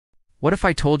What if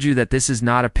I told you that this is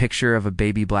not a picture of a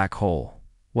baby black hole?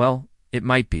 Well, it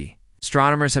might be.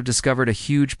 Astronomers have discovered a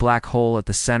huge black hole at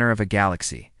the center of a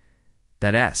galaxy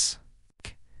that's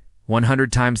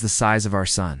 100 times the size of our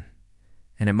Sun,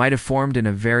 and it might have formed in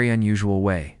a very unusual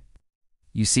way.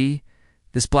 You see,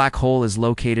 this black hole is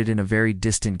located in a very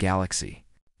distant galaxy,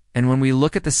 and when we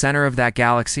look at the center of that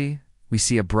galaxy, we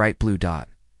see a bright blue dot.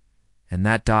 And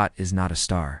that dot is not a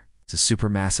star. It's a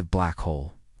supermassive black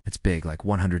hole. It's big, like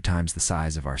 100 times the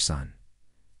size of our Sun.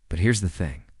 But here's the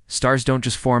thing. Stars don't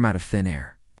just form out of thin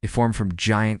air. They form from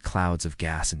giant clouds of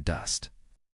gas and dust.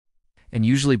 And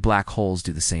usually black holes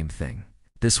do the same thing.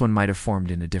 This one might have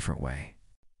formed in a different way.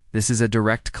 This is a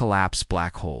direct collapse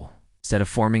black hole. Instead of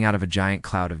forming out of a giant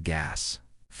cloud of gas,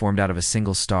 formed out of a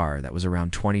single star that was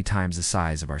around 20 times the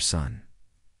size of our Sun.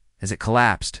 As it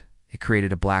collapsed, it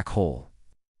created a black hole.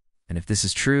 And if this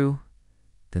is true,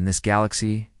 then this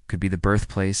galaxy could be the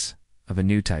birthplace of a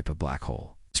new type of black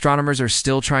hole. Astronomers are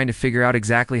still trying to figure out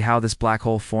exactly how this black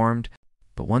hole formed,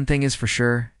 but one thing is for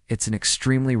sure, it's an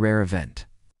extremely rare event.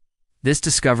 This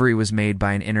discovery was made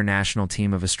by an international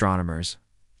team of astronomers,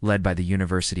 led by the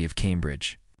University of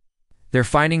Cambridge. Their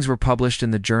findings were published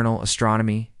in the journal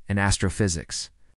Astronomy and Astrophysics,